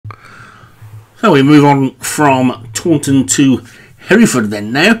So we move on from Taunton to Hereford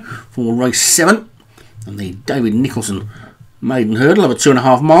then now for race 7 and the David Nicholson maiden hurdle over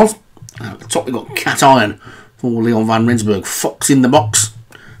 2.5 miles. At the top we've got Cat Iron for Leon van Rensburg, Fox in the Box,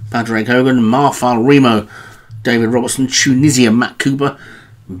 Padraig Hogan, Marfal Remo, David Robertson, Tunisia, Matt Cooper,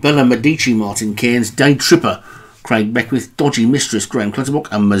 Bella Medici, Martin Cairns, Day Tripper, Craig Beckwith, Dodgy Mistress, Graham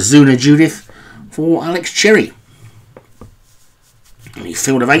Clutterbuck, and Mazuna Judith for Alex Cherry. And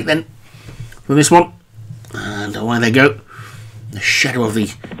field of 8 then for this one, and away they go. The shadow of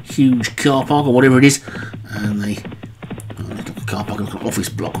the huge car park or whatever it is, and the car park, an office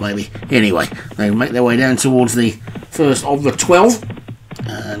block maybe. Anyway, they make their way down towards the first of the 12,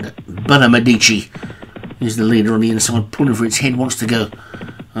 and Bella Medici is the leader on the inside, pulling for its head, wants to go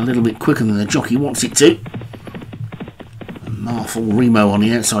a little bit quicker than the jockey wants it to. Marfal Remo on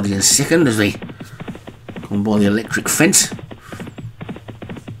the outside is in second as they come by the electric fence.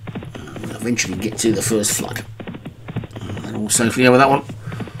 And eventually get to the first flight. And all safely over that one,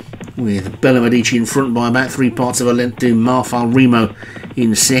 with Bella Medici in front by about 3 parts of a length to Marfal Remo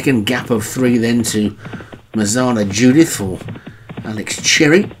in second. Gap of 3 then to Mazana Judith for Alex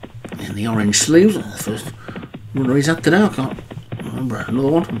Cherry in the orange sleeves. The first runner he's had today, I can't remember another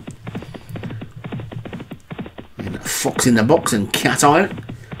one. And Fox in the Box and Cat Iron.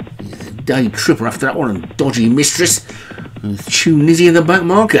 Day Tripper after that one, and Dodgy Mistress with Tunisia in the back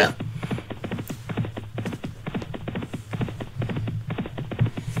marker.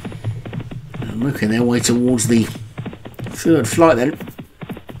 And making their way towards the third flight then.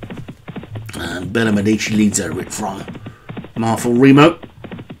 And Bella Medici leads over it from Marfal Remo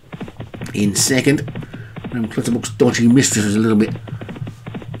in second. And Clutterbuck's Dodgy Mistress was a little bit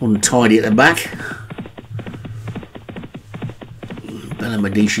untidy at the back. Bella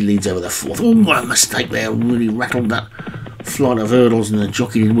Medici leads over the fourth. Oh, what a mistake there. Really rattled that flight of hurdles, and the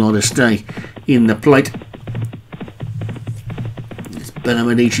jockey did well to stay in the plate. It's Bella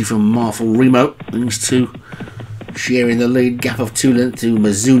Medici from Marfal Remo. These two sharing the lead. Gap of 2 lengths to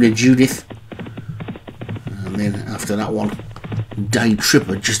Mazuna Judith. And then after that one, Day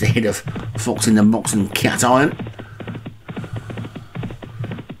Tripper just ahead of Fox in the Box and Cat Iron.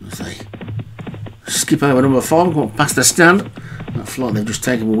 As they skip over number 5, got past the stand. That flight they've just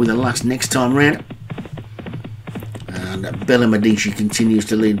taken will be the last next time round. And Bella Medici continues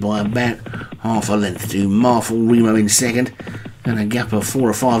to lead by about half a length to Marfal Remo in second, and a gap of 4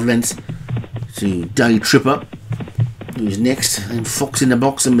 or 5 lengths to Day Tripper, who's next. Then Fox in the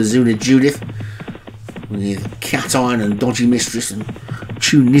Box and Mazuna Judith, with Cat Iron and Dodgy Mistress, and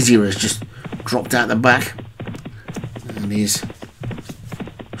Tunisia has just dropped out the back and is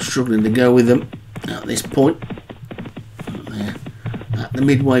struggling to go with them at this point. They're at the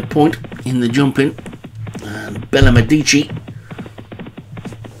midway point in the jumping, and Bella Medici,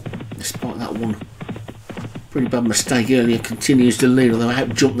 despite that one pretty bad mistake earlier, continues to lead, although out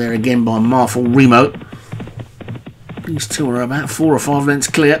jumped there again by Marfal Remo. These two are about 4 or 5 lengths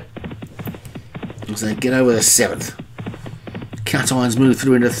clear as they get over the 7th. Cat Iron's moved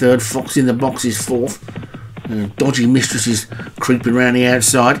through into 3rd, Fox in the Box is 4th, and Dodgy Mistress is creeping around the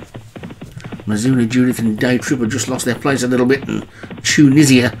outside. Mazuna Judith and Day Tripper just lost their place a little bit, and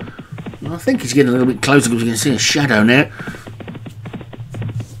Tunisia, I think he's getting a little bit closer because you can see a shadow now.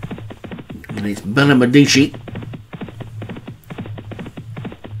 And it's Bella Medici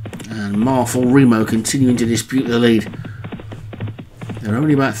and Marfal Remo continuing to dispute the lead. They're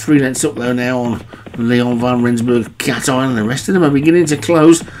only about 3 lengths up though now on Leon van Rensburg, Cat Iron, and the rest of them are beginning to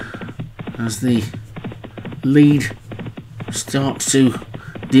close as the lead starts to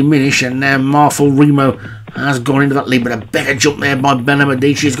diminish, and now Marfal Remo has gone into that lead, but a better jump there by Bella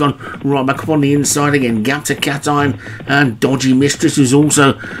Medici. Has gone right back up on the inside again. Gap to Cat Iron and Dodgy Mistress, who's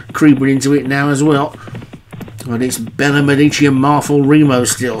also creeping into it now as well. But it's Bella Medici and Marfal Remo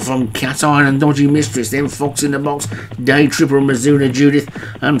still from Cat Iron and Dodgy Mistress. Then Fox in the Box, Day Tripper and Mazuna Judith,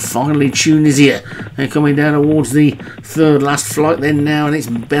 and finally Tunisia. They're coming down towards the 3rd last flight then now, and it's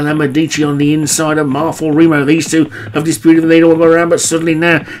Bella Medici on the inside of Marfal Remo. These two have disputed the lead all the way around, but suddenly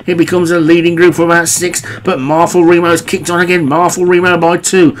now it becomes a leading group for about 6. But Marfal Remo's kicked on again. Marfal Remo by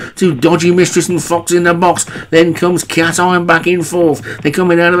 2 to Dodgy Mistress and Fox in the Box. Then comes Cat Iron back in 4th. They're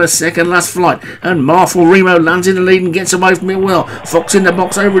coming out of the 2nd last flight, and Marfal Remo runs in the lead and gets away from it well. Fox in the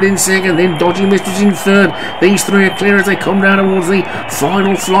box over it in second, then Dodgy Mistress in third. These three are clear as they come down towards the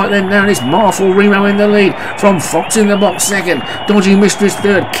final flight. Then now it's Marful Remo in the lead from Fox in the box second, Dodgy Mistress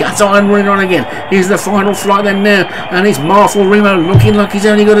third, Cat Iron running on again. Here's the final flight then now, and it's Marful Remo looking like he's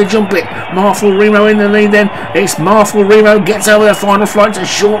only got to jump it. Marful Remo in the lead then. It's Marful Remo gets over the final flight. It's a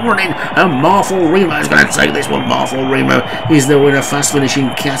short running, and Marful Remo is going to take this one. Marful Remo is the winner. Fast finishing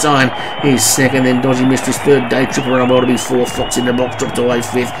Cat Iron is second, then Dodgy Mistress third, Day Tripper on to be fourth, Fox in the box dropped away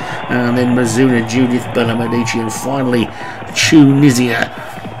fifth, and then Mizuna, Judith, Bella Medici, and finally Tunisia.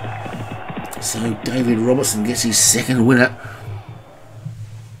 So David Robertson gets his second winner.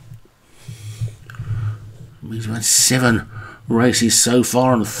 He's had 7 races so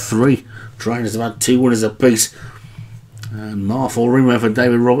far, and 3 trainers have had 2 winners apiece. And Marful Remo for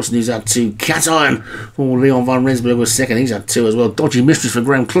David Robertson, who's had 2. Cat Iron for Leon van Rensburg was second, he's had 2 as well. Dodgy Mistress for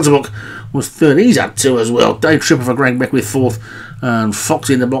Graham Clutterbuck was third, he's had 2 as well. Dave Tripper for Greg Beckwith fourth, and Fox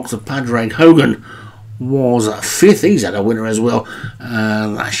in the box of Padraig Hogan was 5th, he's had a winner as well.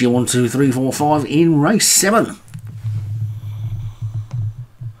 And that's your 1, 2, 3, 4, 5 in race 7.